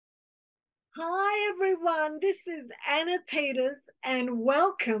Hi, everyone. This is Anna Peters, and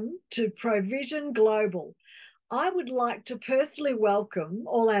welcome to Provision Global. I would like to personally welcome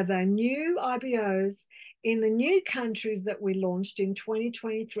all of our new IBOs in the new countries that we launched in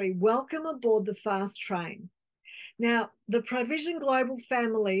 2023. Welcome aboard the fast train. Now, the Provision Global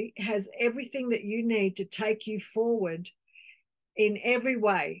family has everything that you need to take you forward in every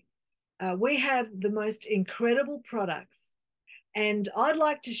way. We have the most incredible products. And I'd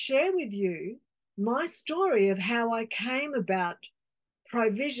like to share with you my story of how I came about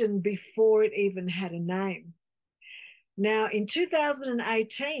Provision before it even had a name. Now, in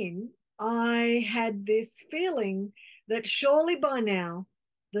 2018, I had this feeling that surely by now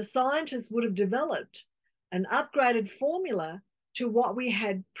the scientists would have developed an upgraded formula to what we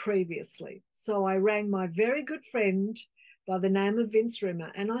had previously. So I rang my very good friend by the name of Vince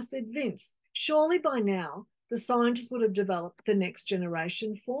Rimmer and I said, Vince, surely by now the scientists would have developed the next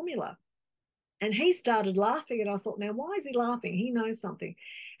generation formula. And he started laughing, and I thought, now, why is he laughing? He knows something.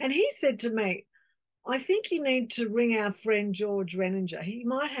 And he said to me, I think you need to ring our friend George Renninger. He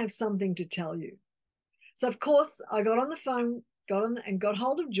might have something to tell you. So, of course, I got on the phone, got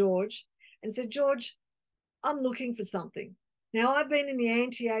hold of George and said, George, I'm looking for something. Now, I've been in the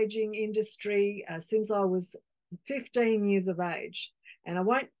anti-aging industry since I was 15 years of age. And I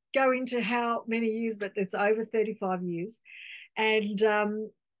won't go into how many years, but it's over 35 years. And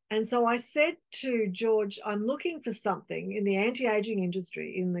so I said to George, I'm looking for something in the anti-aging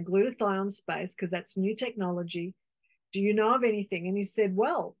industry, in the glutathione space, because that's new technology. Do you know of anything? And he said,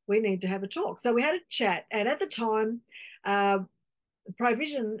 well, we need to have a talk. So we had a chat. And at the time,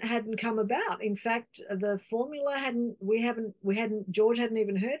 Provision hadn't come about. In fact, the formula George hadn't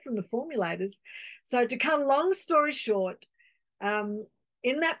even heard from the formulators. So to cut a long story short,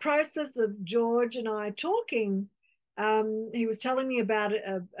 in that process of George and I talking, he was telling me about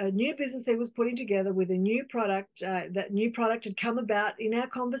a new business he was putting together with a new product. That new product had come about in our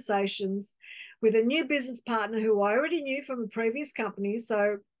conversations with a new business partner who I already knew from a previous company.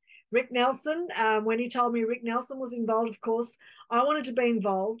 So Rick Nelson, when he told me Rick Nelson was involved, of course, I wanted to be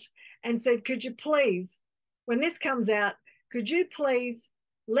involved and said, could you please, when this comes out, could you please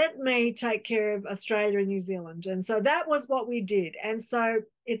let me take care of Australia and New Zealand? And so that was what we did. And so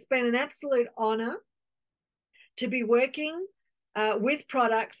it's been an absolute honor to be working with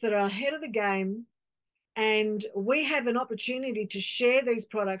products that are ahead of the game. And we have an opportunity to share these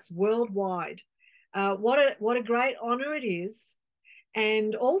products worldwide. What a great honor it is.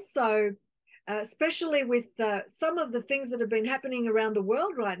 And also, especially with some of the things that have been happening around the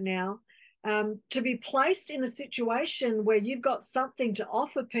world right now, to be placed in a situation where you've got something to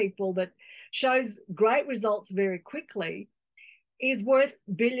offer people that shows great results very quickly is worth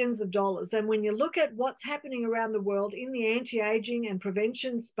billions of dollars. And when you look at what's happening around the world in the anti-aging and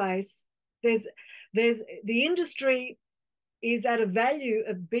prevention space, there's the industry is at a value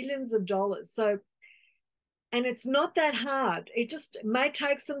of billions of dollars. So, and it's not that hard. It just may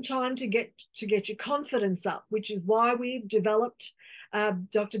take some time to get your confidence up, which is why we've developed.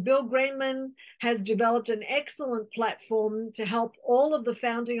 Dr. Bill Greenman has developed an excellent platform to help all of the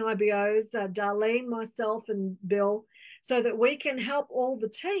founding IBOs, Darlene, myself, and Bill, so that we can help all the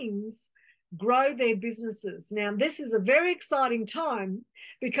teams grow their businesses. Now, this is a very exciting time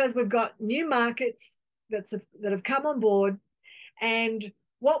because we've got new markets that have come on board, and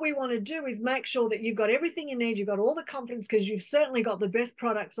what we want to do is make sure that you've got everything you need, you've got all the confidence, because you've certainly got the best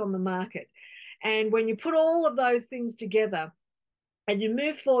products on the market. And when you put all of those things together and you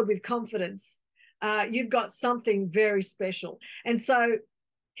move forward with confidence, you've got something very special. And so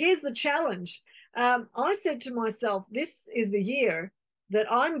here's the challenge. I said to myself, this is the year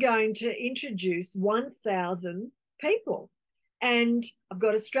that I'm going to introduce 1,000 people. And I've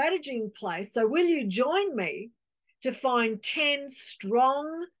got a strategy in place. So will you join me to find 10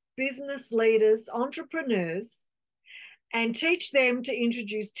 strong business leaders, entrepreneurs, and teach them to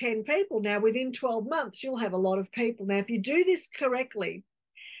introduce 10 people? Now, within 12 months, you'll have a lot of people. Now, if you do this correctly,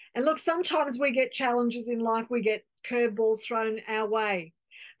 and look, sometimes we get challenges in life, we get curveballs thrown our way.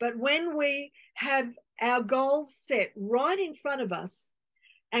 But when we have our goals set right in front of us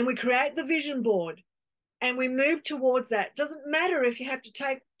and we create the vision board and we move towards that, doesn't matter if you have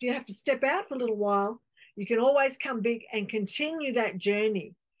to step out for a little while, you can always come big and continue that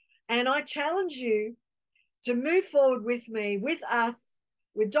journey. And I challenge you to move forward with me, with us,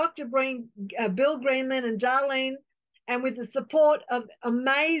 with Dr. Bill Greenman and Darlene, and with the support of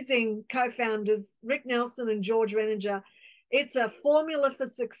amazing co-founders, Rick Nelson and George Renninger. It's a formula for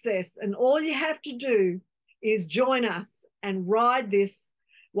success. And all you have to do is join us and ride this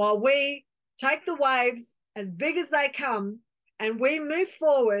while we take the waves as big as they come and we move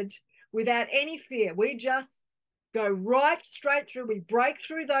forward without any fear. We just go right straight through. We break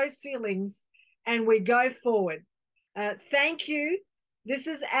through those ceilings and we go forward. Thank you. This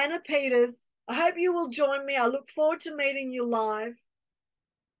is Anna Peters. I hope you will join me. I look forward to meeting you live.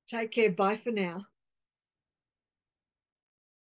 Take care. Bye for now.